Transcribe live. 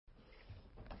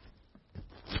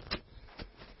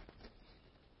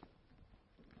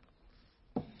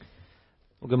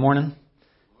Well, good morning.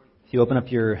 If you open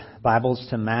up your Bibles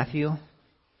to Matthew,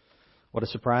 what a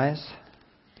surprise.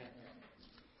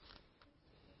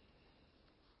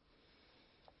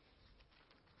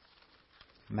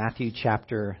 Matthew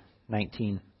chapter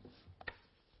 19.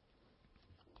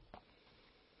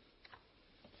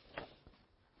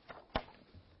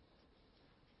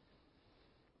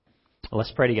 Well,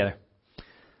 let's pray together.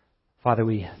 Father,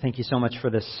 we thank you so much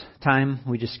for this time.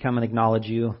 We just come and acknowledge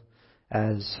you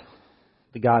as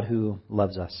the God who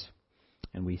loves us.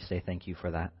 And we say thank you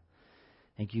for that.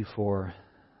 Thank you for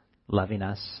loving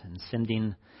us and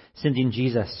sending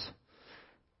Jesus.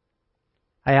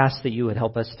 I ask that you would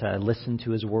help us to listen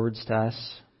to his words to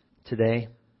us today.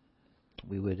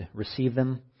 We would receive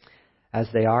them as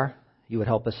they are. You would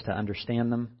help us to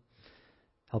understand them.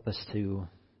 Help us to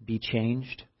be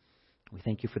changed. We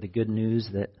thank you for the good news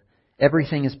that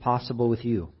everything is possible with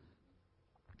you.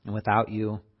 And without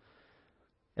you,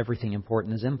 everything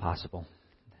important is impossible.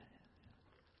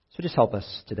 So just help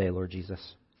us today, Lord Jesus.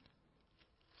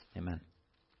 Amen.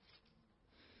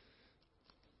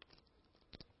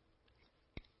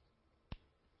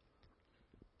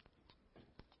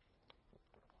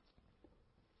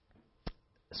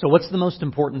 So what's the most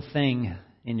important thing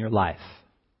in your life?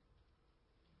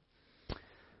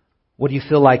 What do you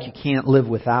feel like you can't live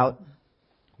without?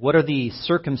 What are the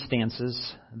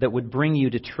circumstances that would bring you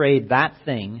to trade that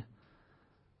thing,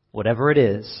 whatever it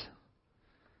is,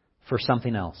 for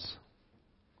something else?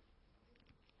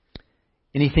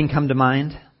 Anything come to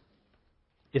mind?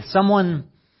 If someone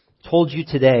told you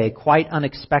today, quite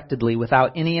unexpectedly,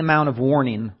 without any amount of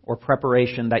warning or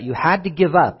preparation, that you had to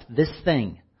give up this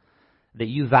thing that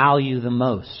you value the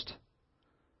most,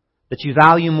 that you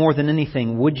value more than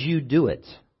anything, would you do it?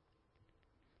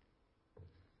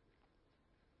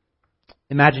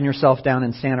 Imagine yourself down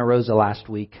in Santa Rosa last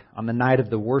week on the night of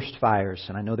the worst fires,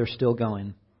 and I know they're still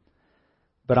going.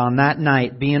 But on that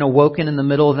night, being awoken in the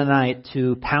middle of the night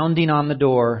to pounding on the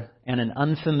door and an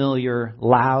unfamiliar,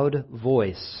 loud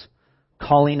voice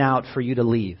calling out for you to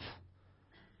leave.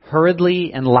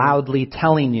 Hurriedly and loudly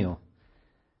telling you,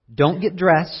 don't get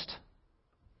dressed.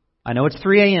 I know it's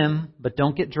 3 a.m., but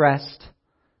don't get dressed.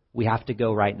 We have to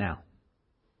go right now.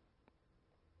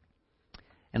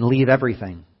 And leave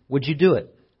everything. Would you do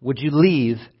it? Would you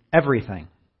leave everything?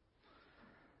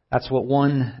 That's what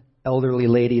one elderly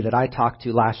lady that I talked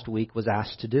to last week was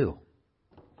asked to do.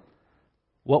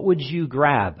 What would you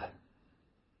grab?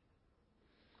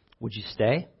 Would you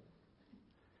stay?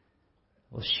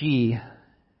 Well, she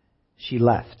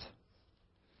left.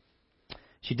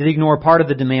 She did ignore part of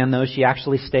the demand, though. She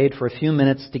actually stayed for a few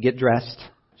minutes to get dressed.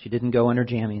 She didn't go in her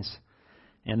jammies.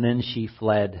 And then she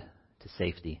fled to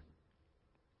safety.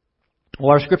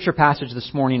 Well, our scripture passage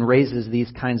this morning raises these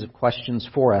kinds of questions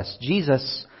for us.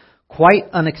 Jesus, quite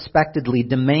unexpectedly,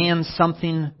 demands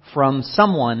something from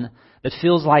someone that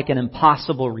feels like an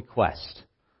impossible request.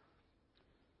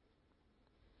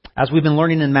 As we've been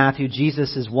learning in Matthew,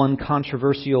 Jesus is one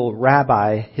controversial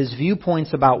rabbi. His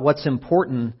viewpoints about what's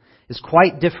important is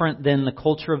quite different than the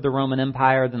culture of the Roman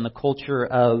Empire, than the culture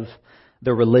of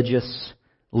the religious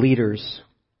leaders.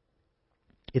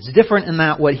 It's different in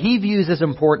that what he views as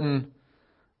important,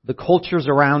 the cultures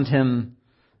around him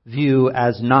view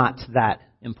as not that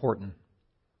important.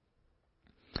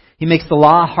 He makes the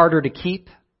law harder to keep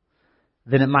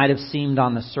than it might have seemed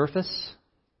on the surface.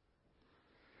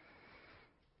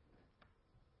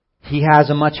 He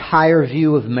has a much higher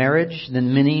view of marriage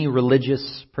than many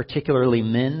religious, particularly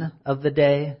men of the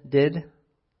day, did.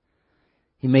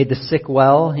 He made the sick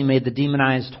well, he made the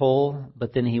demonized whole,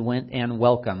 but then he went and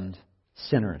welcomed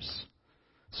sinners.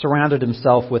 Surrounded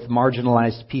himself with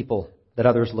marginalized people that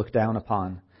others looked down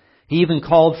upon. He even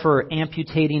called for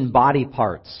amputating body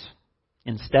parts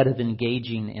instead of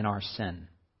engaging in our sin.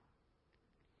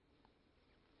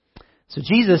 So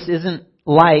Jesus isn't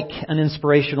like an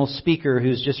inspirational speaker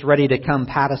who's just ready to come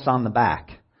pat us on the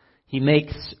back. He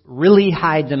makes really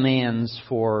high demands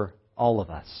for all of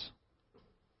us.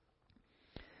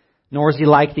 Nor is he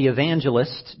like the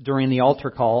evangelist during the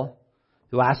altar call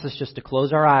who asks us just to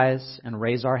close our eyes and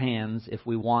raise our hands if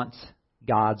we want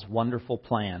God's wonderful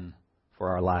plan for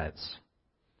our lives.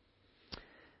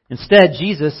 Instead,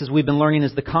 Jesus, as we've been learning,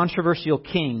 is the controversial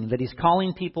king that he's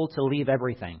calling people to leave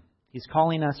everything. He's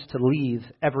calling us to leave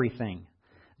everything.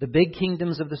 The big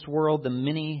kingdoms of this world, the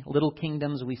many little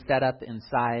kingdoms we set up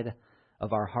inside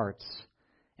of our hearts,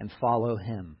 and follow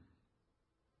him.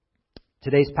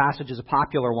 Today's passage is a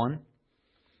popular one.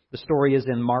 The story is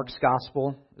in Mark's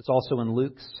Gospel. It's also in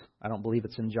Luke's. I don't believe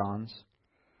it's in John's.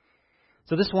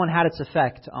 So this one had its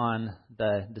effect on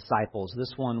the disciples.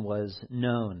 This one was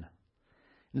known.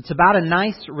 It's about a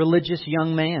nice religious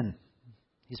young man.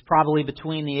 He's probably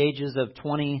between the ages of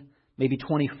 20, maybe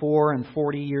 24 and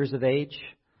 40 years of age.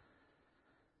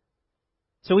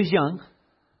 So he's young,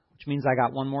 which means I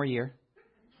got one more year.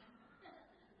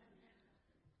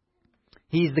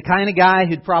 He's the kind of guy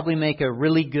who'd probably make a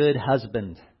really good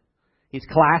husband. He's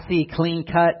classy, clean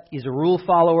cut. He's a rule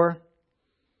follower.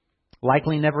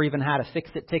 Likely never even had a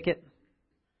fix-it ticket.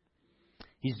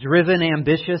 He's driven,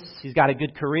 ambitious. He's got a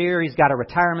good career. He's got a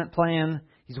retirement plan.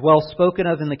 He's well spoken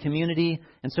of in the community.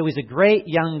 And so he's a great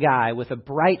young guy with a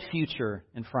bright future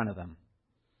in front of him.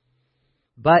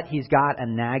 But he's got a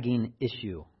nagging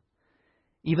issue.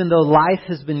 Even though life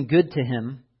has been good to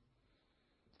him,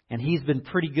 and he's been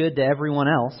pretty good to everyone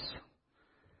else,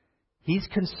 he's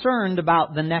concerned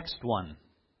about the next one,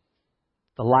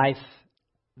 the life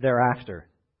thereafter.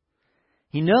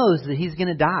 He knows that he's going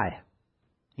to die.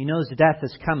 He knows death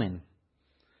is coming.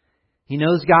 He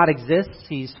knows God exists.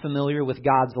 He's familiar with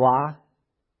God's law.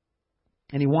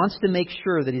 And he wants to make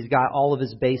sure that he's got all of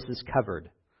his bases covered.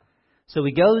 So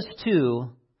he goes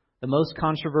to the most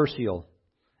controversial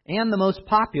and the most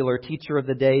popular teacher of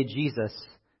the day, Jesus,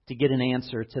 to get an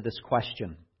answer to this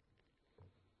question.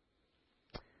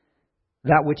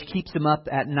 That which keeps him up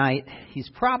at night, he's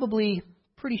probably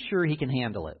pretty sure he can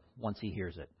handle it once he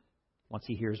hears it, once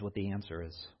he hears what the answer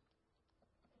is.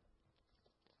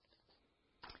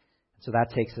 So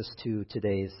that takes us to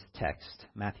today's text,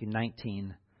 Matthew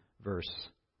 19, verse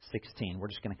 16. We're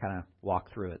just going to kind of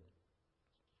walk through it.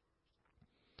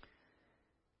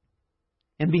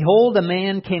 And behold, a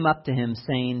man came up to him,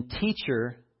 saying,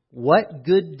 Teacher, what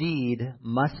good deed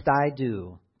must I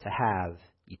do to have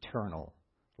eternal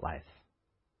life?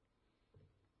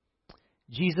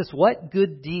 Jesus, what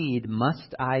good deed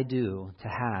must I do to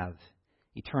have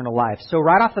eternal life? So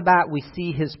right off the bat, we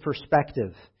see his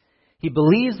perspective. He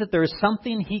believes that there is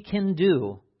something he can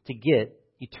do to get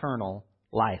eternal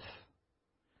life.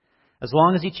 As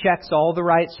long as he checks all the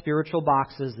right spiritual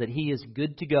boxes, that he is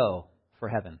good to go for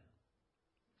heaven.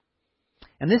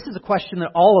 And this is a question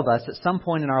that all of us at some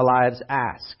point in our lives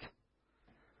ask.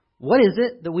 What is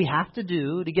it that we have to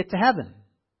do to get to heaven?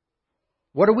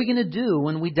 What are we going to do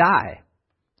when we die?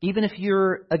 Even if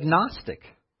you're agnostic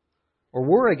or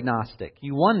we're agnostic,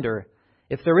 you wonder,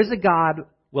 if there is a God,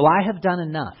 will I have done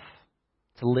enough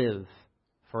to live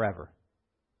forever?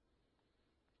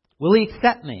 Will he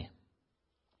accept me?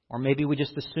 Or maybe we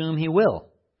just assume he will,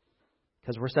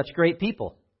 because we're such great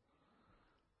people.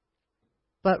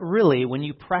 But really, when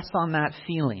you press on that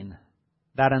feeling,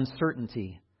 that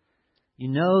uncertainty, you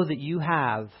know that you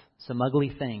have some ugly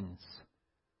things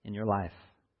in your life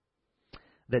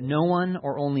that no one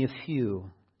or only a few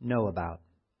know about.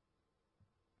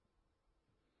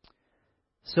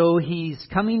 So he's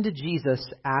coming to Jesus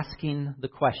asking the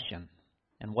question.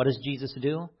 And what does Jesus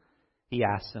do? He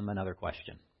asks him another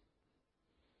question.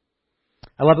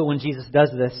 I love it when Jesus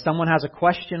does this. Someone has a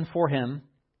question for him,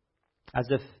 as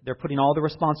if they're putting all the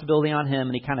responsibility on him,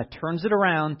 and he kind of turns it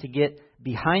around to get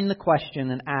behind the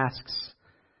question and asks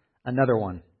another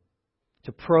one,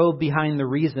 to probe behind the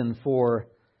reason for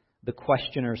the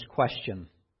questioner's question.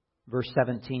 Verse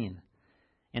 17.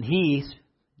 And he,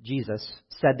 Jesus,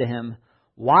 said to him,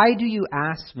 Why do you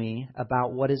ask me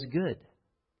about what is good?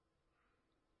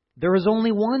 There is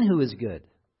only one who is good.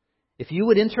 If you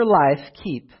would enter life,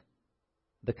 keep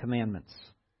the commandments.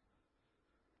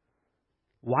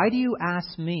 Why do you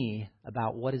ask me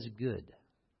about what is good?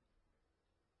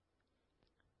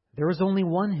 There is only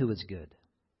one who is good.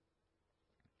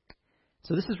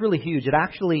 So this is really huge. It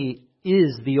actually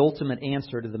is the ultimate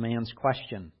answer to the man's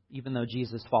question, even though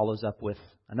Jesus follows up with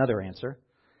another answer.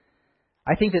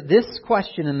 I think that this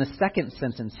question in the second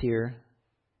sentence here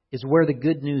is where the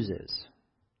good news is.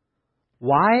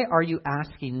 Why are you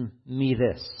asking me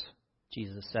this?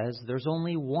 Jesus says, there's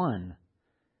only one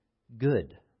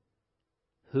good.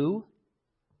 Who?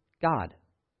 God.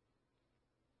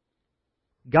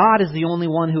 God is the only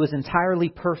one who is entirely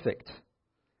perfect,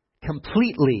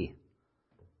 completely,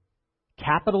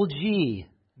 capital G,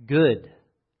 good.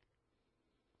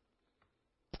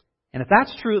 And if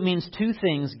that's true, it means two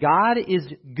things. God is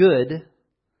good,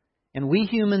 and we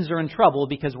humans are in trouble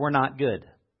because we're not good.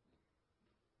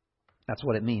 That's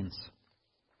what it means.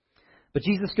 But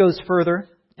Jesus goes further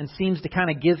and seems to kind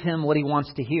of give him what he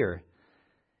wants to hear.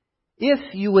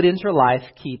 If you would enter life,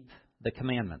 keep the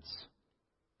commandments.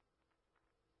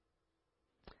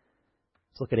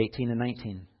 Let's look at 18 and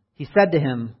 19. He said to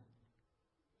him,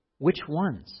 Which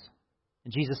ones?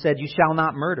 And Jesus said, You shall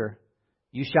not murder.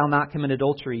 You shall not commit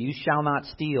adultery. You shall not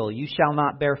steal. You shall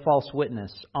not bear false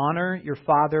witness. Honor your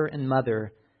father and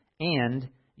mother. And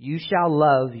you shall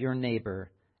love your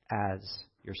neighbor as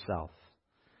yourself.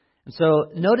 And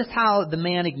so notice how the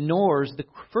man ignores the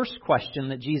first question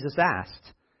that Jesus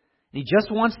asked. And he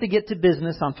just wants to get to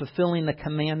business on fulfilling the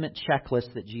commandment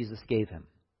checklist that Jesus gave him.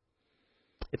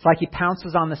 It's like he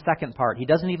pounces on the second part. He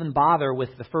doesn't even bother with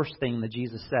the first thing that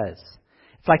Jesus says.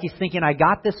 It's like he's thinking, I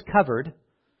got this covered.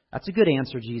 That's a good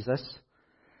answer, Jesus.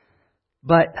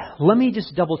 But let me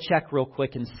just double check real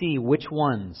quick and see which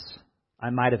ones I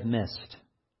might have missed.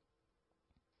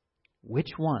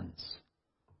 Which ones,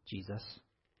 Jesus?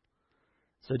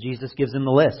 So Jesus gives him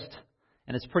the list.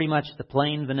 And it's pretty much the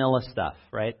plain vanilla stuff,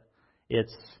 right?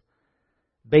 It's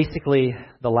basically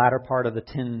the latter part of the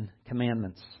 10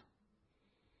 Commandments.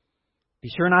 Be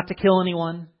sure not to kill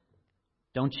anyone.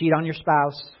 Don't cheat on your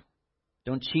spouse.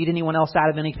 Don't cheat anyone else out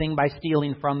of anything by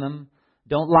stealing from them.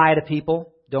 Don't lie to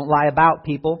people. Don't lie about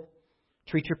people.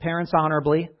 Treat your parents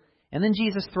honorably. And then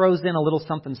Jesus throws in a little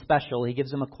something special. He gives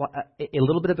them a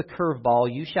little bit of a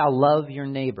curveball. You shall love your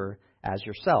neighbor as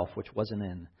yourself, which wasn't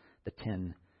in the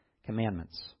 10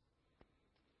 Commandments.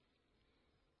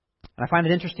 And I find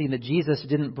it interesting that Jesus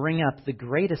didn't bring up the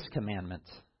greatest commandment,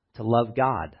 to love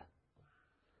God.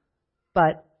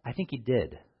 But I think he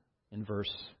did in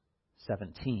verse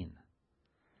 17.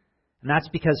 And that's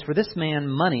because for this man,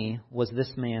 money was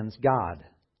this man's God.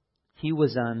 He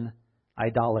was an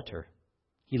idolater.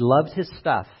 He loved his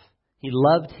stuff. He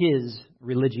loved his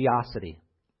religiosity.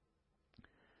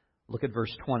 Look at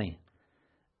verse 20.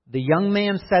 The young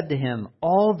man said to him,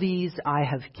 all these I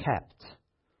have kept.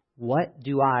 What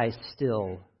do I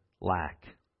still lack?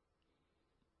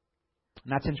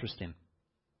 And that's interesting.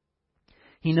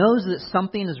 He knows that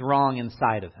something is wrong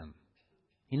inside of him.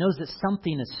 He knows that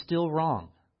something is still wrong.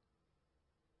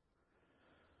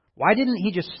 Why didn't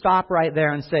he just stop right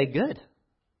there and say, good,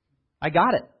 I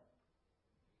got it.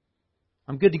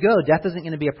 I'm good to go. Death isn't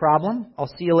going to be a problem. I'll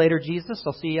see you later, Jesus.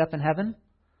 I'll see you up in heaven.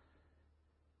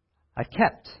 I've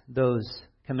kept those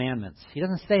commandments. He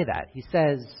doesn't say that. He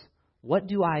says, what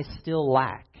do I still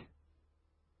lack?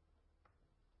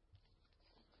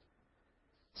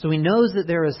 So he knows that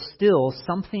there is still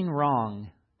something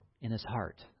wrong in his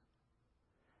heart.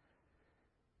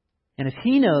 And if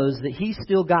he knows that he's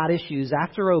still got issues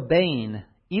after obeying,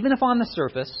 even if on the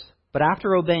surface, but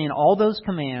after obeying all those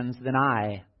commands, then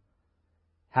I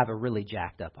have a really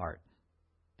jacked up heart.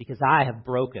 Because I have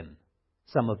broken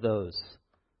some of those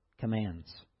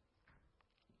commands.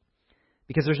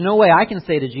 Because there's no way I can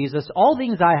say to Jesus, all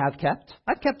things I have kept.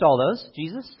 I've kept all those,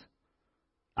 Jesus.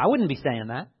 I wouldn't be saying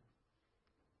that.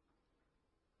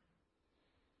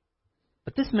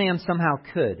 But this man somehow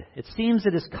could. It seems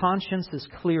that his conscience is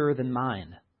clearer than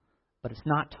mine, but it's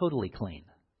not totally clean.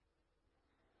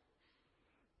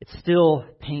 It still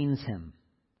pains him.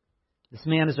 This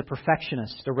man is a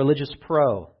perfectionist, a religious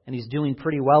pro, and he's doing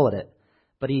pretty well at it,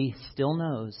 but he still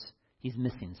knows he's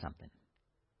missing something.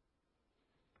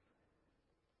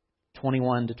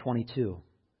 21 to 22.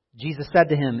 Jesus said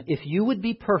to him, if you would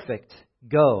be perfect,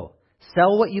 go,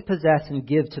 sell what you possess and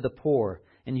give to the poor,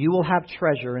 and you will have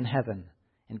treasure in heaven.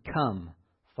 And come,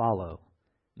 follow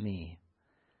me.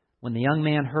 When the young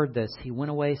man heard this, he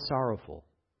went away sorrowful,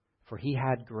 for he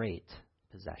had great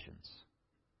possessions.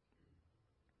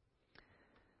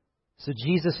 So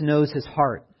Jesus knows his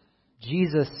heart.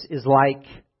 Jesus is like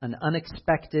an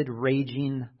unexpected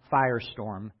raging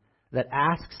firestorm that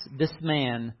asks this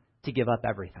man to give up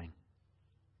everything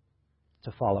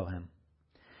to follow him.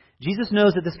 Jesus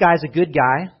knows that this guy's a good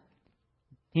guy.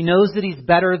 He knows that he's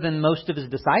better than most of his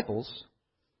disciples.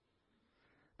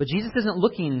 But Jesus isn't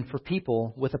looking for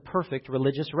people with a perfect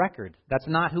religious record. That's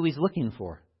not who he's looking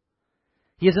for.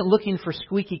 He isn't looking for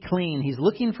squeaky clean. He's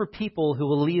looking for people who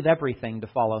will leave everything to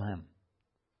follow him.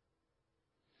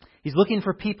 He's looking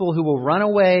for people who will run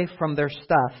away from their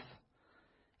stuff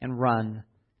and run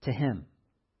to him.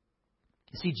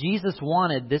 You see, Jesus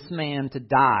wanted this man to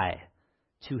die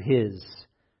to his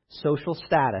social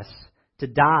status, to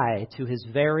die to his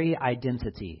very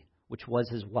identity, which was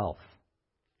his wealth.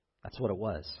 That's what it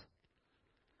was.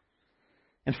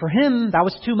 And for him, that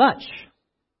was too much.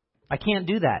 I can't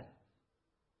do that.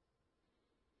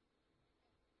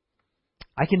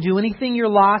 I can do anything your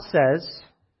law says,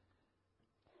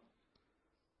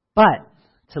 but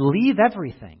to leave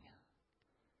everything,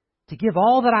 to give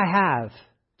all that I have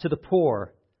to the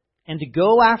poor, and to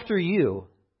go after you,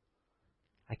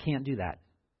 I can't do that.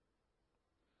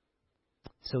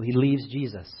 So he leaves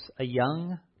Jesus, a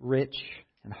young, rich,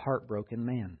 and heartbroken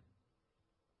man.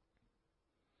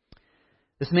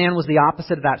 This man was the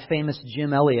opposite of that famous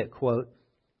Jim Elliot quote.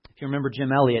 If you remember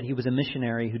Jim Elliot, he was a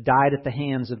missionary who died at the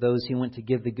hands of those he went to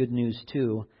give the good news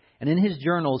to. And in his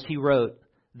journals, he wrote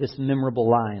this memorable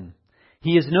line.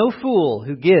 He is no fool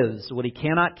who gives what he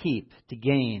cannot keep to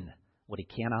gain what he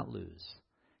cannot lose.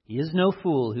 He is no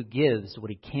fool who gives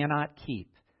what he cannot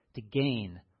keep to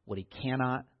gain what he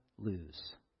cannot lose.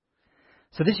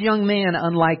 So this young man,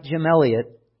 unlike Jim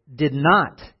Elliot, did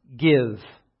not give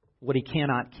what he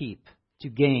cannot keep to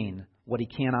gain what he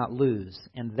cannot lose.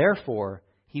 And therefore,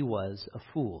 he was a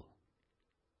fool.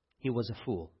 He was a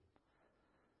fool.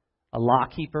 A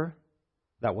law-keeper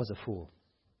that was a fool.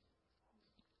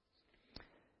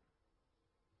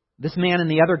 This man in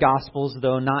the other Gospels,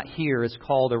 though not here, is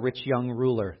called a rich young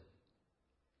ruler.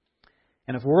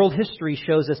 And if world history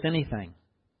shows us anything,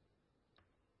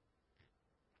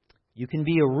 you can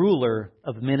be a ruler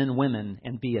of men and women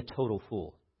and be a total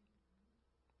fool.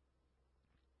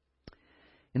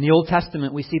 In the Old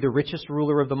Testament, we see the richest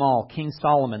ruler of them all, King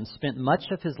Solomon, spent much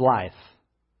of his life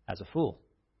as a fool.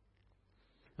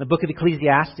 In the book of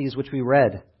Ecclesiastes, which we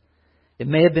read, it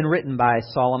may have been written by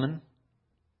Solomon,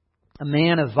 a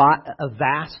man of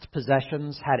vast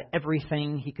possessions, had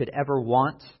everything he could ever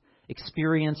want,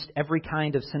 experienced every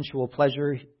kind of sensual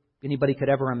pleasure anybody could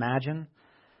ever imagine.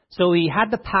 So he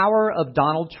had the power of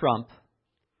Donald Trump.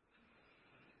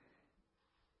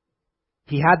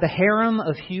 He had the harem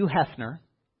of Hugh Hefner.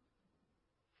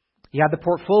 He had the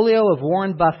portfolio of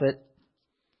Warren Buffett.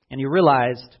 And he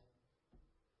realized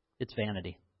it's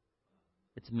vanity.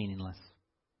 It's meaningless.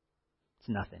 It's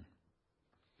nothing.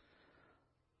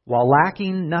 While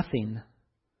lacking nothing,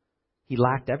 he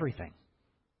lacked everything.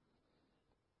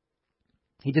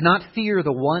 He did not fear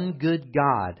the one good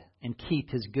God and keep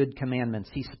His good commandments.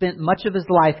 He spent much of his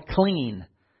life clinging.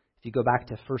 If you go back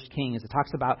to 1 Kings, it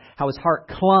talks about how his heart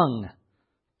clung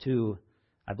to,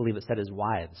 I believe it said, his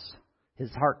wives.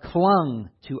 His heart clung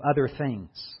to other things,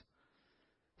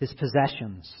 his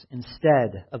possessions,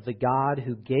 instead of the God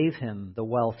who gave him the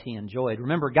wealth he enjoyed.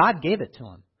 Remember, God gave it to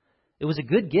him. It was a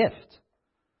good gift,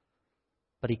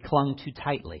 but he clung too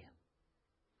tightly.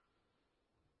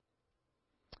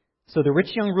 So the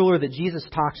rich young ruler that Jesus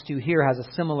talks to here has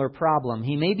a similar problem.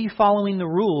 He may be following the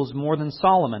rules more than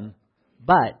Solomon,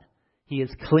 but he is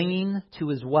clinging to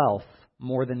his wealth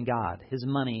more than God. His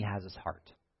money has his heart.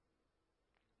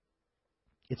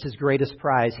 It's his greatest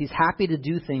prize. He's happy to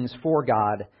do things for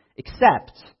God,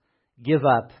 except give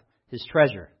up his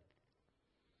treasure.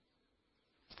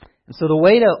 And so the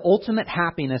way to ultimate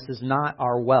happiness is not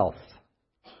our wealth,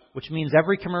 which means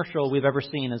every commercial we've ever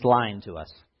seen is lying to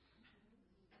us.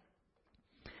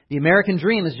 The American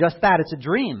dream is just that. It's a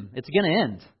dream. It's going to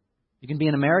end. You can be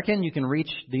an American, you can reach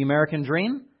the American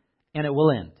dream, and it will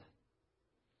end.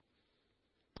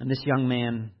 And this young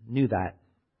man knew that.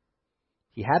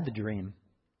 He had the dream,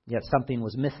 yet something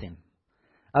was missing.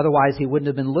 Otherwise, he wouldn't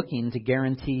have been looking to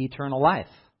guarantee eternal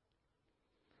life.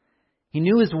 He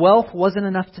knew his wealth wasn't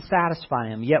enough to satisfy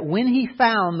him, yet when he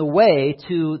found the way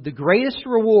to the greatest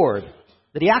reward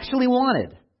that he actually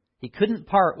wanted, he couldn't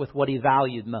part with what he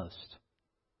valued most.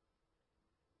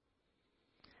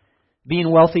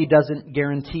 Being wealthy doesn't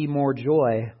guarantee more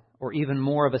joy or even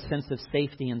more of a sense of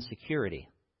safety and security,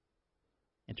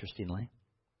 interestingly.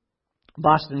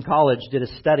 Boston College did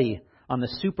a study on the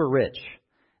super rich.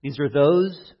 These are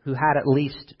those who had at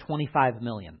least 25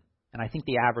 million. And I think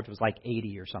the average was like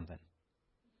 80 or something.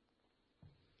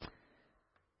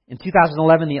 In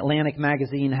 2011, the Atlantic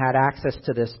magazine had access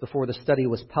to this before the study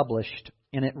was published,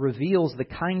 and it reveals the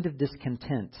kind of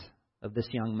discontent of this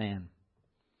young man.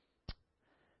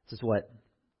 This is what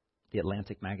the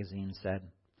Atlantic magazine said.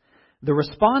 The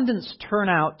respondents turn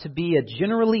out to be a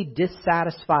generally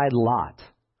dissatisfied lot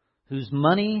whose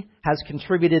money has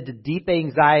contributed to deep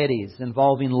anxieties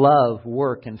involving love,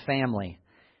 work, and family.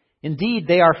 Indeed,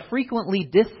 they are frequently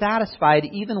dissatisfied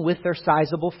even with their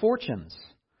sizable fortunes.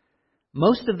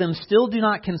 Most of them still do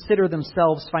not consider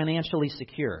themselves financially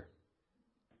secure.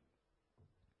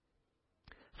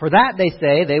 For that, they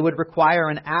say, they would require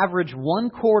an average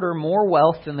 1/4 more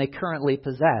wealth than they currently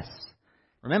possess.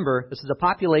 Remember, this is a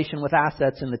population with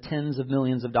assets in the tens of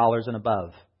millions of dollars and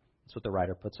above. That's what the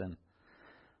writer puts in.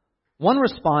 One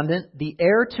respondent, the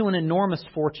heir to an enormous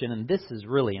fortune, and this is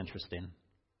really interesting,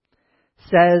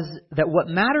 says that what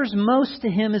matters most to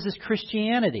him is his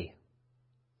Christianity.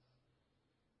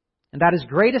 And that his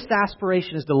greatest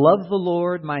aspiration is to love the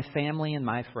Lord, my family, and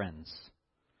my friends.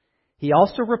 He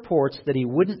also reports that he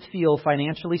wouldn't feel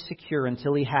financially secure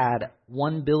until he had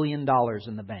 $1 billion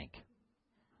in the bank.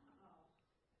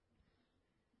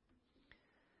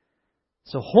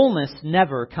 So wholeness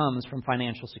never comes from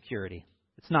financial security.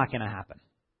 It's not going to happen.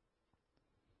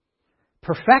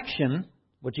 Perfection,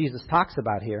 what Jesus talks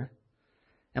about here,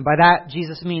 and by that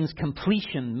Jesus means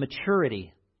completion,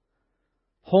 maturity,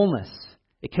 wholeness,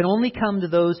 It can only come to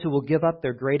those who will give up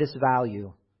their greatest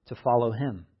value to follow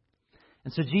Him.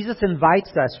 And so Jesus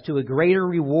invites us to a greater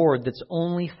reward that's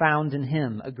only found in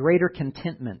Him, a greater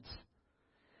contentment.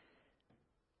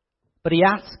 But He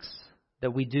asks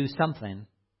that we do something,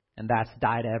 and that's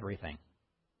die to everything.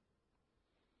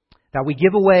 That we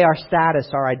give away our status,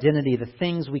 our identity, the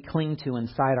things we cling to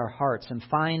inside our hearts, and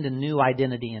find a new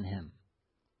identity in Him.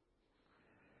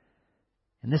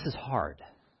 And this is hard.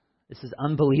 This is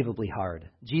unbelievably hard.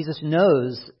 Jesus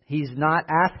knows He's not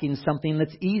asking something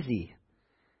that's easy.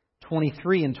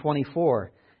 23 and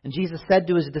 24. And Jesus said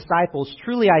to His disciples,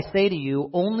 "Truly I say to you,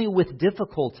 only with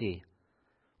difficulty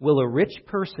will a rich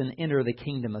person enter the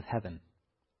kingdom of heaven.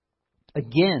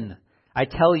 Again, I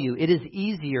tell you, it is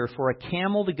easier for a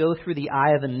camel to go through the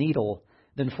eye of a needle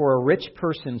than for a rich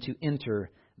person to enter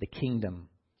the kingdom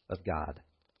of God."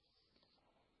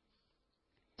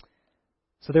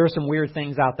 So there are some weird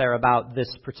things out there about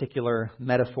this particular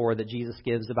metaphor that Jesus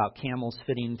gives about camels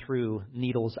fitting through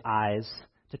needles' eyes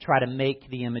to try to make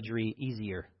the imagery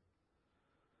easier.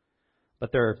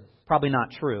 But they're probably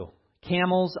not true.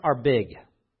 Camels are big.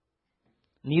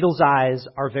 Needles' eyes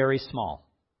are very small.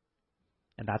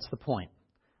 And that's the point.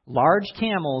 Large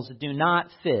camels do not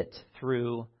fit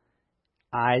through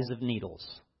eyes of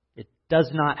needles. It does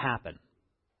not happen.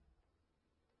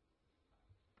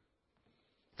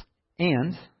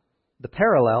 And the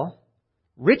parallel,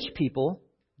 rich people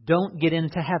don't get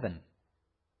into heaven,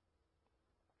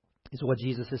 is what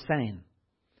Jesus is saying,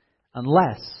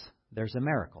 unless there's a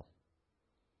miracle.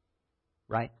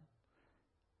 Right?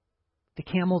 The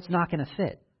camel's not going to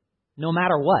fit, no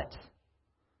matter what.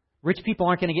 Rich people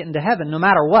aren't going to get into heaven, no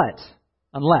matter what,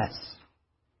 unless.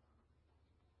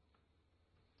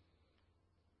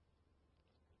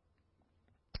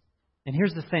 And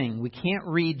here's the thing, we can't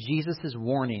read Jesus'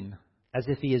 warning as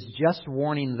if He is just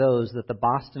warning those that the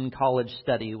Boston College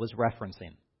study was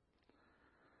referencing.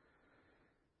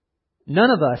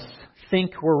 None of us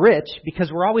think we're rich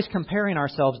because we're always comparing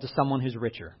ourselves to someone who's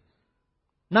richer.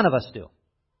 None of us do.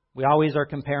 We always are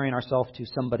comparing ourselves to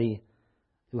somebody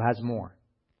who has more.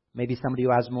 Maybe somebody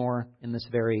who has more in this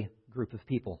very group of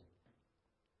people.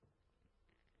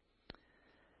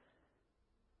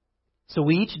 So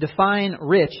we each define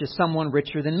rich as someone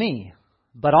richer than me.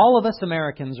 But all of us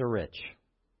Americans are rich.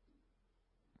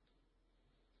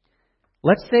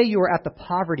 Let's say you are at the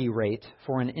poverty rate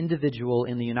for an individual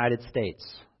in the United States.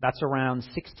 That's around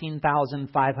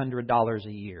 $16,500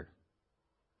 a year.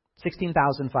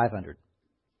 $16,500.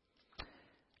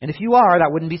 And if you are,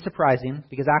 that wouldn't be surprising,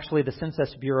 because actually the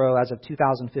Census Bureau as of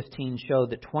 2015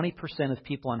 showed that 20% of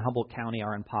people in Humboldt County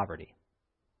are in poverty.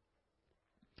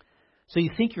 So you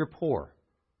think you're poor.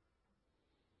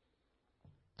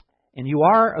 And you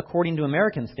are, according to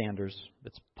American standards,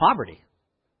 it's poverty.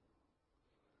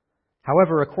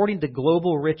 However, according to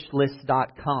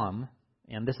globalrichlist.com,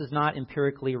 and this is not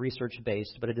empirically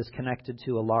research-based, but it is connected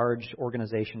to a large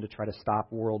organization to try to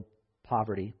stop world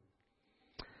poverty.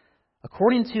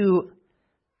 According to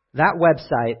that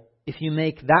website, if you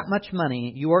make that much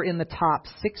money, you are in the top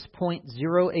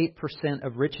 6.08%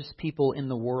 of richest people in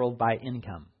the world by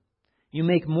income. You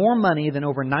make more money than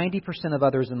over 90% of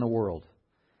others in the world.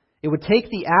 It would take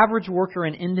the average worker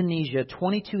in Indonesia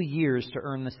 22 years to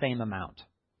earn the same amount.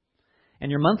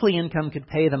 And your monthly income could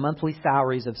pay the monthly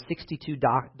salaries of 62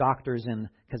 doctors in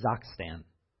Kazakhstan.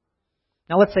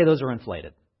 Now let's say those are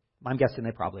inflated. I'm guessing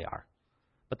they probably are.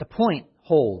 But the point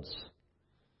holds.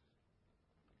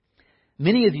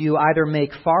 Many of you either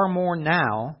make far more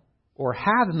now or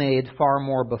have made far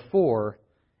more before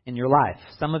in your life.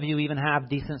 Some of you even have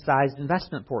decent-sized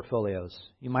investment portfolios.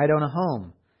 You might own a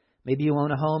home. Maybe you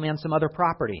own a home and some other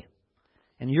property.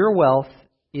 And your wealth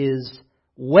is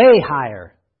way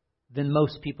higher than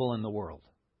most people in the world.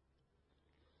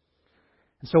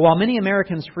 And so while many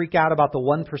Americans freak out about the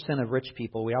 1% of rich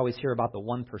people, we always hear about the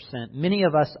 1%, many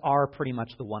of us are pretty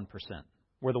much the 1%.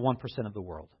 We're the 1% of the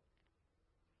world.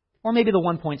 Or maybe the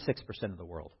 1.6% of the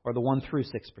world, or the 1 through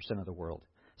 6% of the world.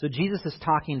 So Jesus is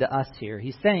talking to us here.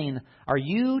 He's saying, are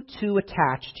you too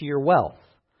attached to your wealth?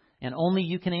 And only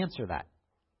you can answer that.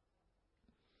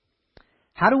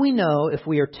 How do we know if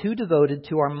we are too devoted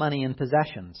to our money and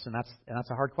possessions? And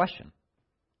that's a hard question.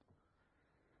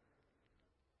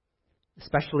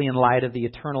 Especially in light of the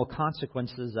eternal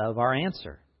consequences of our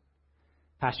answer.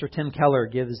 Pastor Tim Keller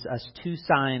gives us 2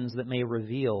 signs that may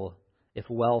reveal if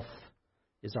wealth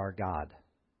is our God.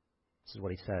 This is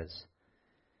what he says.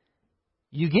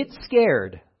 You get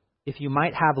scared if you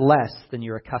might have less than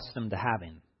you're accustomed to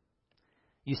having.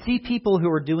 You see people who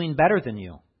are doing better than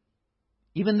you,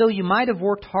 even though you might have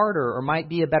worked harder or might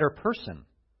be a better person,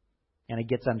 and it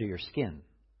gets under your skin.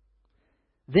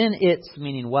 then it's,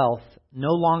 meaning wealth,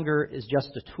 no longer is just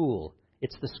a tool.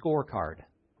 It's the scorecard.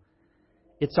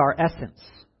 It's our essence,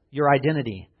 your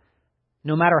identity.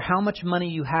 No matter how much money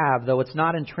you have, though it's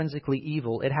not intrinsically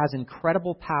evil, it has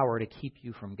incredible power to keep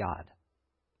you from God.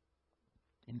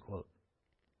 End quote.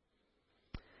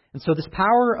 And so this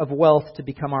power of wealth to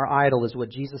become our idol is what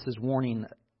Jesus is warning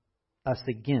us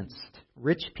against.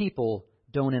 Rich people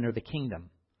don't enter the kingdom.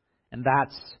 And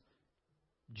that's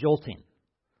jolting.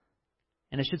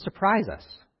 And it should surprise us.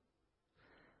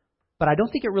 But I don't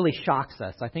think it really shocks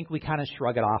us. I think we kind of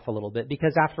shrug it off a little bit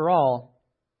because after all,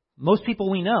 most people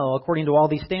we know, according to all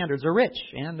these standards, are rich.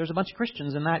 And there's a bunch of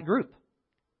Christians in that group.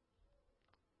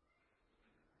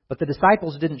 But the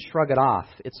disciples didn't shrug it off.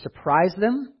 It surprised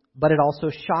them, but it also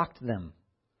shocked them.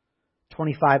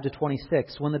 25 to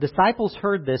 26. When the disciples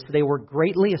heard this, they were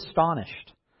greatly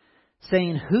astonished,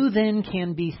 saying, "Who then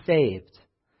can be saved?"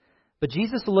 But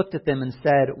Jesus looked at them and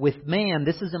said, "With man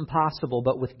this is impossible,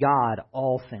 but with God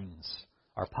all things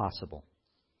are possible."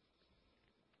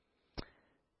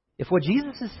 If what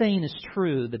Jesus is saying is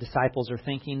true, the disciples are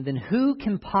thinking, then who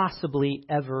can possibly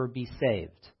ever be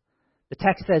saved? The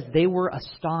text says they were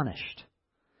astonished.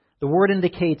 The word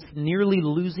indicates nearly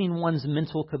losing one's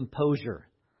mental composure.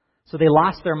 So they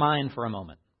lost their mind for a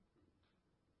moment.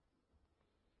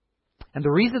 And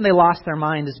the reason they lost their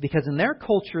mind is because in their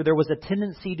culture there was a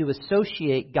tendency to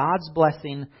associate God's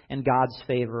blessing and God's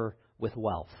favor with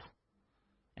wealth.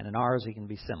 And in ours it can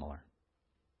be similar.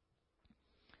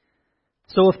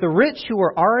 So if the rich who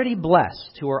are already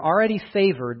blessed, who are already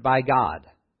favored by God,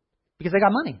 because they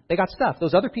got money, they got stuff,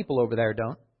 those other people over there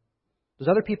don't. Those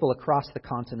other people across the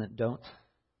continent don't.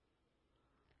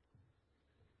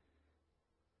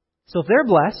 So if they're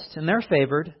blessed and they're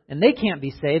favored and they can't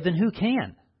be saved, then who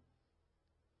can?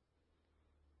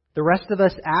 The rest of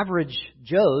us average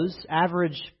Joes,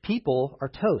 average people, are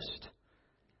toast.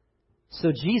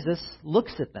 So Jesus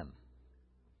looks at them.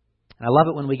 And I love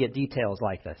it when we get details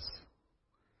like this.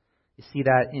 You see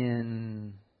that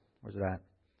in, where's it at?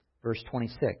 Verse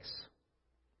 26.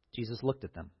 Jesus looked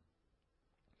at them.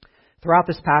 Throughout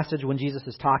this passage, when Jesus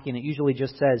is talking, it usually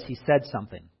just says he said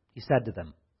something. He said to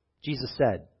them. Jesus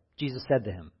said. Jesus said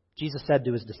to him. Jesus said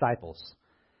to his disciples.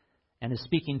 And his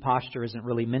speaking posture isn't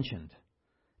really mentioned.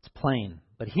 It's plain.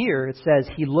 But here it says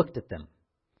he looked at them.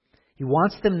 He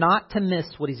wants them not to miss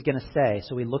what he's going to say,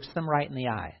 so he looks them right in the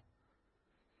eye.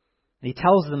 And he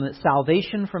tells them that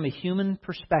salvation from a human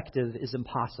perspective is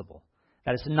impossible.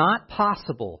 That it's not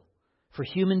possible for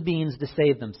human beings to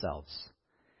save themselves.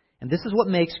 And this is what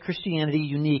makes Christianity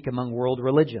unique among world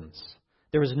religions.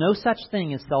 There is no such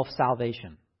thing as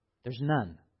self-salvation. There's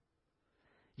none.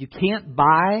 You can't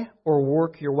buy or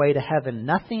work your way to heaven.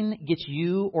 Nothing gets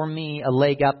you or me a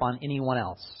leg up on anyone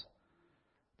else.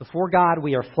 Before God,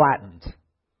 we are flattened.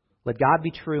 Let God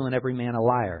be true and every man a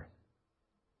liar.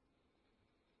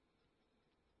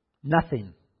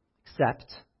 Nothing except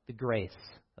the grace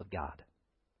of God.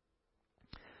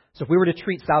 So if we were to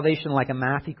treat salvation like a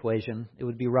math equation, it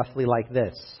would be roughly like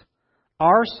this.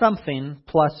 Our something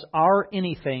plus our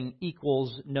anything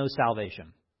equals no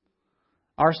salvation.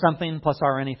 Our something plus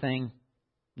our anything,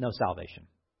 no salvation.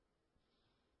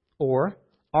 Or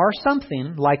our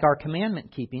something, like our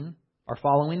commandment keeping, our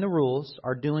following the rules,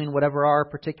 our doing whatever our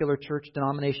particular church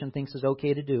denomination thinks is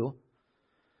okay to do,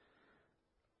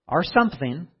 our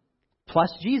something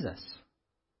plus Jesus,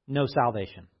 no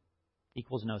salvation,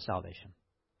 equals no salvation.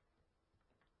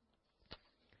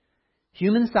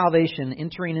 Human salvation,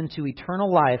 entering into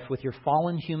eternal life with your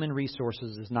fallen human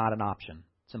resources, is not an option.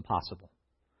 It's impossible.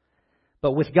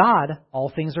 But with God,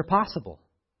 all things are possible.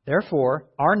 Therefore,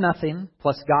 our nothing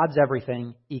plus God's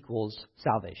everything equals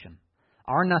salvation.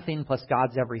 Our nothing plus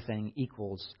God's everything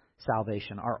equals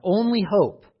salvation. Our only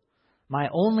hope, my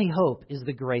only hope, is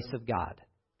the grace of God.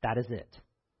 That is it.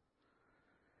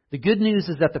 The good news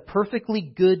is that the perfectly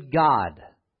good God,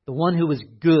 the one who is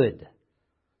good,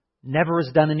 never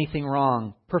has done anything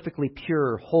wrong, perfectly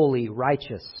pure, holy,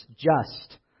 righteous,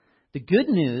 just. The good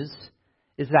news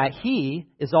is that He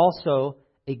is also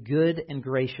a good and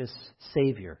gracious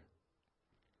Savior.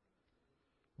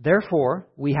 Therefore,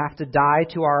 we have to die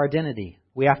to our identity.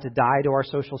 We have to die to our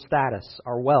social status,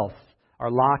 our wealth,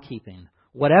 our law-keeping,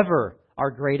 whatever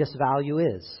our greatest value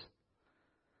is.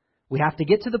 We have to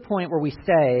get to the point where we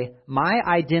say, my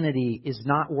identity is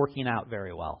not working out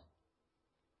very well.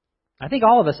 I think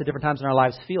all of us at different times in our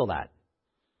lives feel that.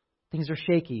 Things are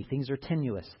shaky. Things are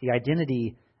tenuous. The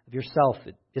identity of yourself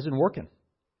isn't working.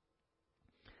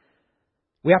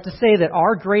 We have to say that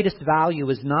our greatest value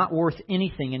is not worth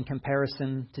anything in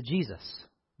comparison to Jesus,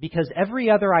 because every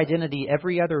other identity,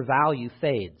 every other value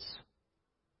fades.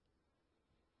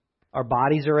 Our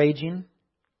bodies are aging.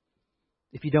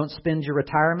 If you don't spend your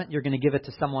retirement, you're going to give it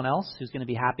to someone else who's going to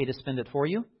be happy to spend it for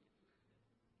you.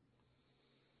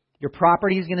 Your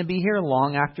property is going to be here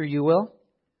long after you will.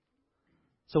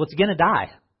 So it's going to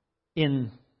die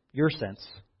in your sense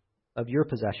of your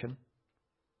possession.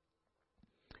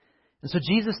 And so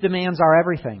Jesus demands our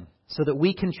everything so that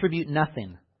we contribute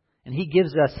nothing. And He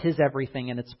gives us His everything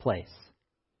in its place,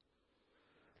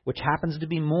 which happens to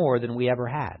be more than we ever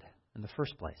had in the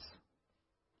first place.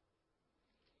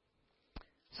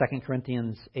 2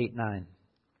 Corinthians 8:9.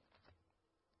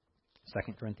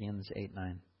 2 Corinthians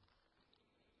 8:9.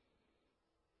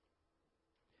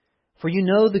 For you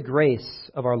know the grace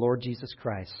of our Lord Jesus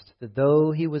Christ, that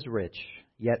though He was rich,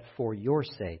 yet for your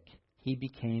sake He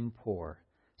became poor,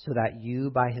 so that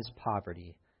you by His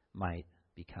poverty might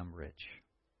become rich.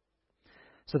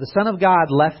 So the Son of God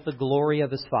left the glory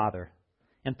of His Father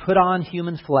and put on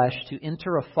human flesh to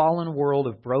enter a fallen world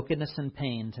of brokenness and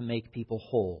pain to make people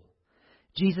whole.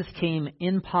 Jesus came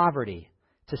in poverty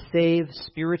to save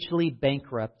spiritually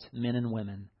bankrupt men and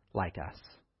women like us.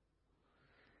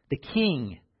 The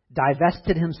King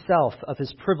divested Himself of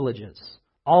His privileges,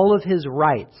 all of His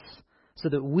rights, so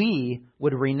that we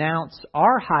would renounce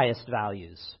our highest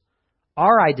values,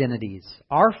 our identities,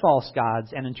 our false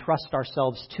gods, and entrust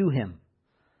ourselves to Him.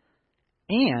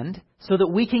 And so that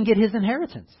we can get His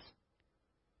inheritance.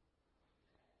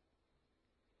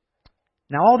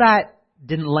 Now all that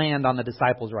didn't land on the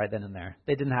disciples right then and there.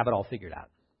 They didn't have it all figured out.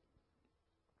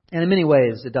 And in many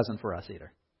ways, it doesn't for us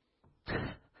either.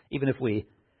 Even if we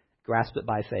grasp it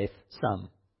by faith, some.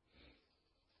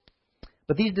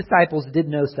 But these disciples did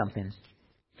know something.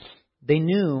 They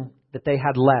knew that they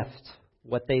had left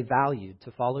what they valued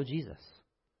to follow Jesus.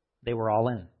 They were all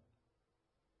in.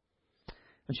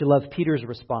 Don't you love Peter's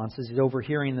response as he's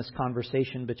overhearing this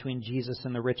conversation between Jesus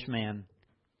and the rich man?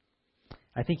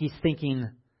 I think he's thinking,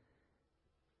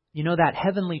 you know that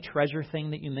heavenly treasure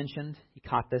thing that you mentioned? He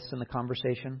caught this in the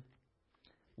conversation.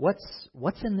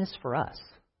 What's in this for us?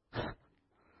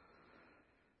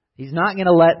 He's not going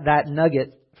to let that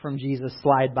nugget from Jesus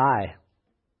slide by.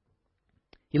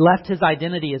 He left his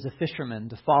identity as a fisherman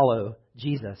to follow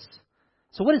Jesus.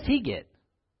 So what does he get?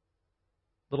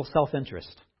 Little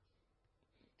self-interest.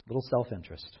 Little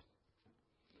self-interest.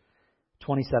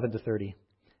 27-30.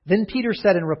 Then Peter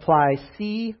said in reply,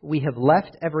 "See, we have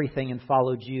left everything and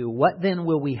followed you. What then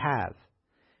will we have?"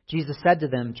 Jesus said to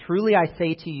them, "Truly I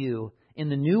say to you, in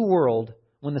the new world,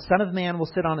 when the Son of Man will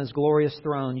sit on His glorious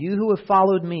throne, you who have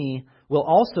followed me will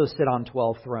also sit on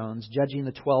 12 thrones, judging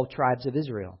the 12 tribes of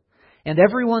Israel. And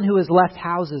everyone who has left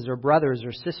houses or brothers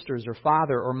or sisters or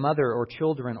father or mother or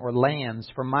children or lands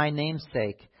for my name's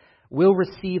sake will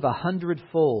receive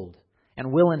 100-fold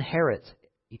and will inherit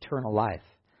eternal life.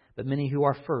 But many who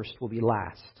are first will be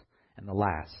last, and the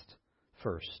last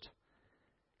first."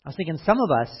 I was thinking some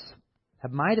of us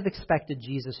might have expected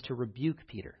Jesus to rebuke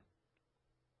Peter.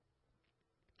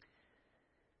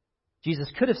 Jesus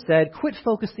could have said, "Quit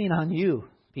focusing on you,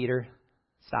 Peter.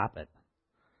 Stop it.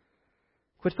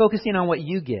 Quit focusing on what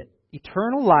you get.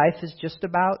 Eternal life is just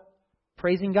about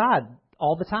praising God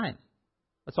all the time.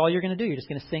 That's all you're going to do. You're just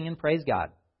going to sing and praise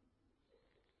God."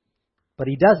 But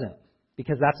He doesn't,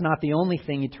 because that's not the only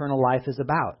thing eternal life is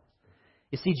about.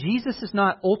 You see, Jesus is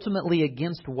not ultimately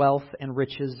against wealth and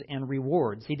riches and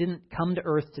rewards. He didn't come to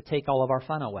earth to take all of our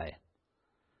fun away.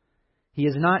 He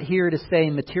is not here to say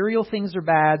material things are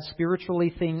bad, spiritual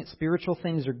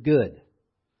things are good.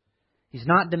 He's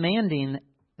not demanding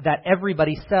that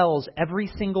everybody sells every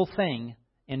single thing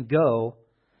and go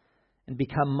and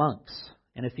become monks.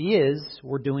 And if He is,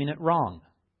 we're doing it wrong.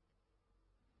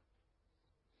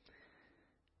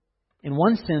 In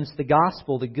one sense, the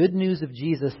gospel, the good news of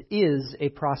Jesus, is a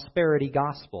prosperity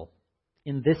gospel.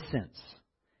 In this sense,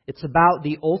 it's about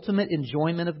the ultimate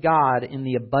enjoyment of God in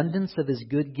the abundance of His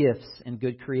good gifts and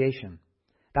good creation.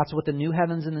 That's what the new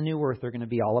heavens and the new earth are going to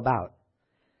be all about.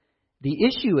 The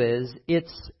issue is,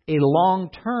 it's a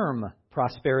long-term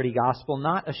prosperity gospel,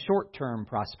 not a short-term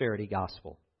prosperity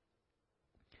gospel.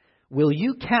 Will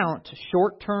you count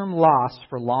short-term loss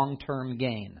for long-term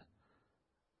gain?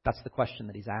 That's the question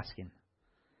that He's asking.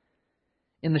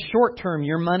 In the short term,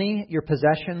 your money, your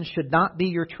possessions should not be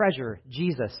your treasure.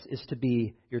 Jesus is to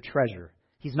be your treasure.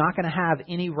 He's not going to have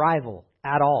any rival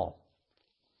at all.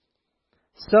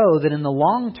 So that in the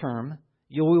long term,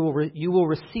 you will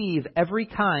receive every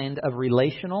kind of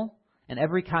relational and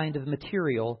every kind of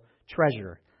material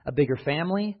treasure. A bigger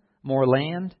family, more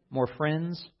land, more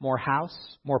friends, more house,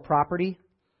 more property.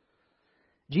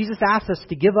 Jesus asks us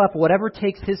to give up whatever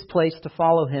takes His place to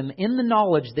follow Him in the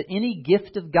knowledge that any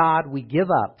gift of God we give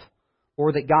up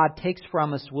or that God takes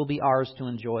from us will be ours to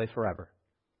enjoy forever.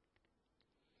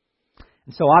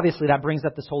 And so obviously that brings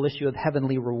up this whole issue of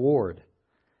heavenly reward.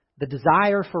 The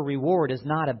desire for reward is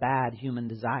not a bad human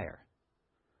desire.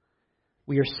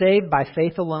 We are saved by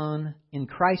faith alone, in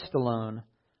Christ alone,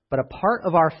 but a part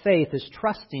of our faith is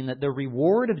trusting that the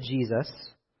reward of Jesus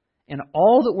and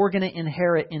all that we're going to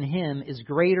inherit in Him is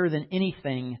greater than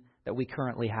anything that we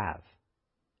currently have.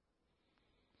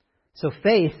 So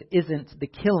faith isn't the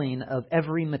killing of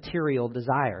every material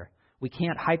desire. We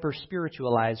can't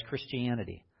hyper-spiritualize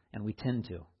Christianity, and we tend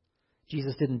to.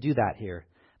 Jesus didn't do that here.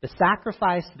 The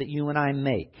sacrifice that you and I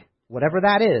make, whatever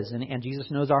that is, and Jesus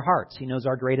knows our hearts, He knows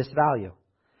our greatest value.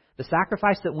 The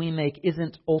sacrifice that we make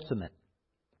isn't ultimate.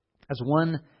 As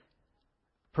one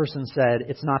person said,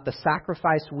 it's not the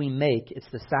sacrifice we make, it's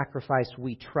the sacrifice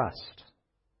we trust.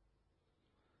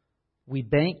 We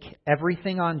bank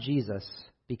everything on Jesus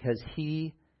because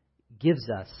He gives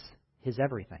us His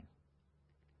everything.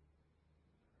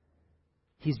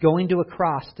 He's going to a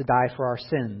cross to die for our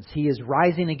sins. He is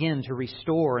rising again to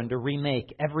restore and to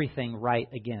remake everything right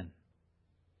again.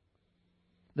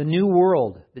 The new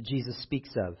world that Jesus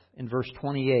speaks of in verse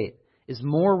 28 is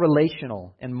more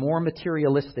relational and more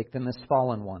materialistic than this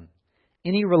fallen one.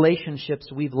 Any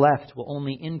relationships we've left will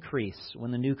only increase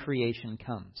when the new creation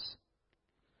comes.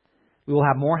 We will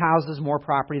have more houses, more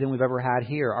property than we've ever had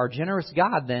here. Our generous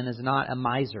God, then, is not a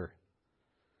miser.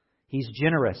 He's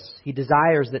generous. He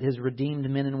desires that His redeemed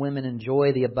men and women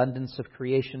enjoy the abundance of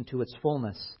creation to its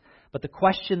fullness. But the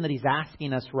question that He's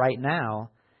asking us right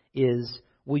now is,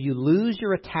 will you lose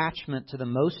your attachment to the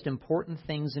most important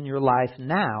things in your life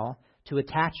now to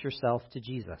attach yourself to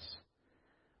Jesus?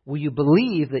 Will you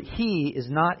believe that He is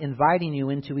not inviting you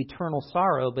into eternal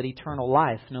sorrow, but eternal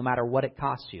life, no matter what it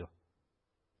costs you?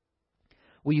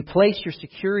 Will you place your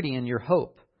security and your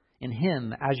hope in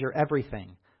Him as your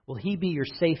everything? Will He be your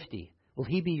safety? Will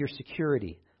He be your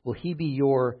security? Will He be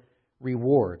your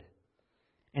reward?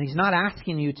 And He's not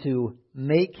asking you to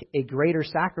make a greater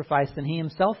sacrifice than He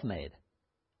Himself made.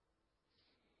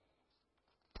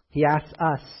 He asks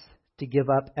us to give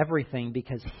up everything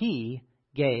because He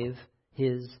gave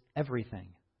His everything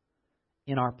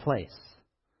in our place.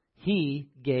 He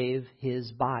gave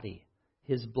His body,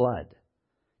 His blood,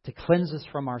 to cleanse us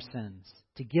from our sins,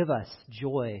 to give us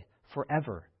joy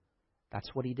forever.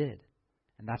 That's what He did.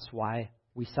 And that's why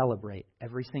we celebrate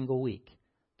every single week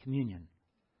communion,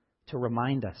 to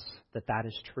remind us that that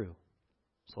is true.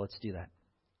 So let's do that.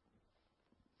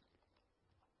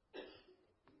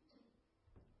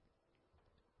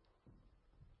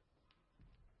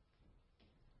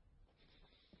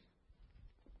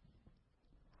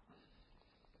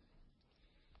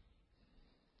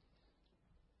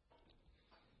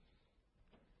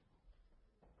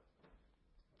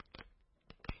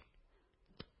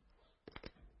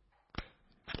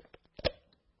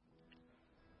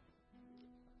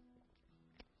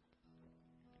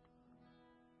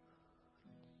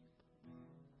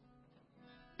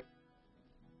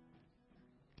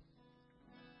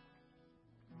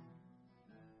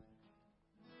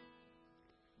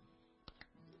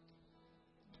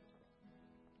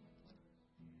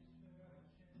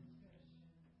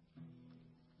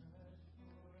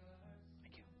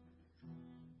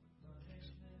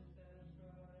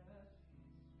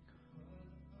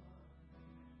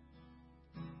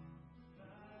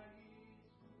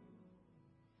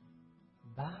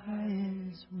 By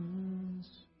His wounds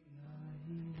we are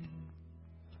healed.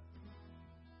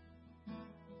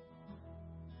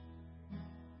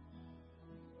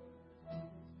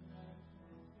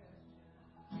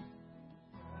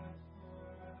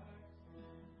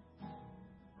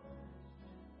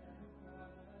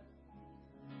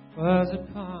 Was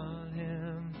upon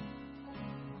Him,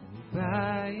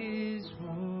 by His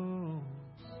wounds,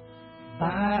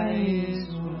 by His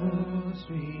wounds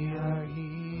we are healed.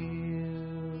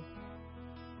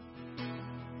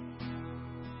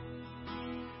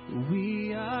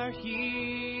 We are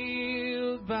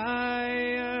healed by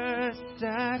a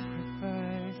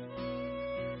sacrifice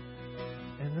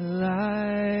and the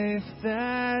life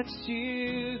that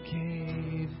You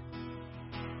gave.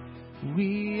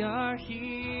 We are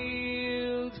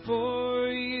healed, for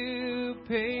You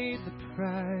paid the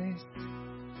price.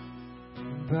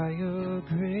 And by Your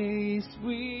grace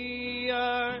we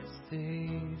are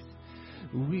saved.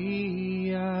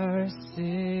 We are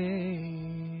saved.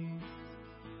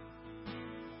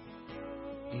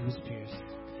 He was pierced.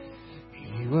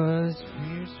 He was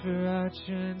pierced for our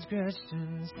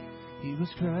transgressions. He was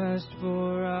crushed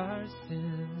for our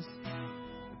sins.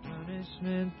 The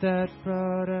punishment that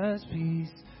brought us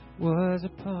peace was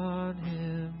upon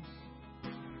Him.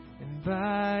 And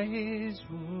by His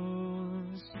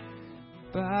wounds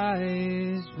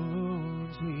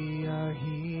we are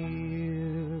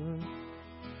healed.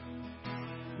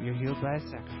 We are healed by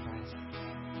His sacrifice.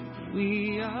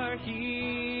 We are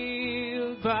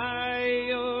healed by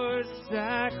your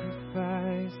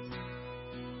sacrifice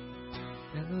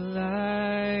and the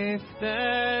life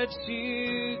that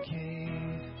you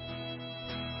gave.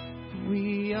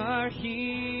 We are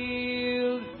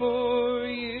healed, for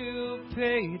you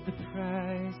paid the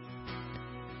price.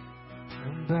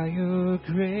 And by your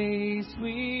grace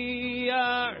we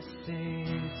are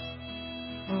saved.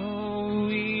 Oh,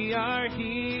 we are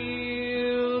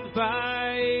healed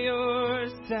by your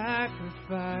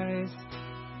sacrifice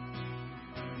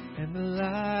and the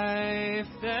life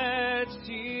that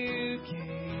you gave.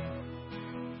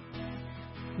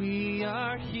 We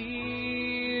are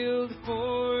healed,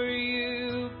 for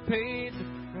you paid the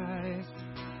price.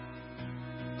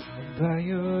 And by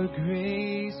your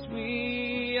grace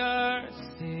we are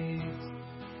saved.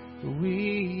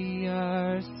 We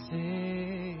are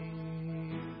saved.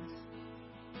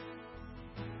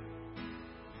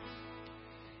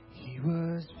 He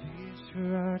was pierced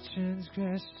for our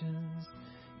transgressions.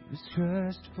 He was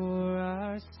crushed for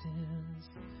our sins.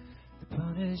 The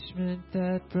punishment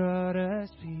that brought us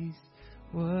peace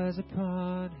was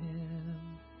upon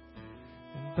Him.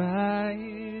 And by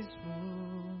His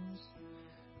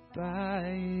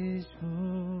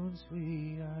wounds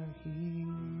we are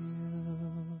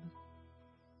healed.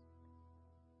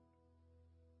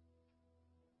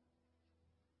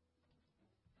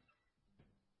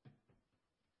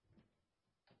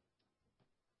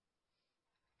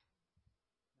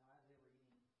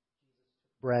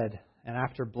 Bread, and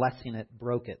after blessing it,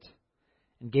 broke it,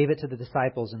 and gave it to the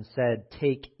disciples and said,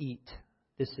 "Take, eat,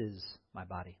 this is my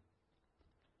body."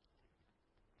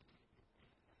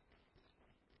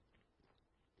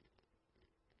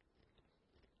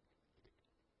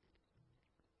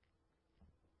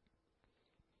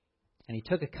 And He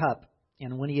took a cup,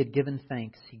 and when He had given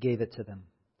thanks, He gave it to them,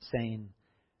 saying,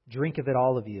 "Drink of it,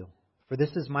 all of you, for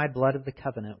this is my blood of the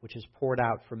covenant, which is poured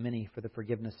out for many for the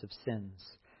forgiveness of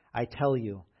sins. I tell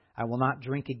you, I will not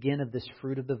drink again of this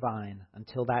fruit of the vine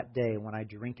until that day when I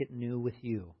drink it new with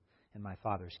you in my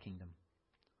Father's kingdom."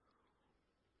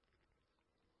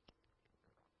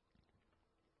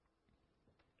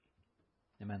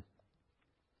 Amen.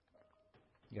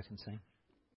 You guys can sing.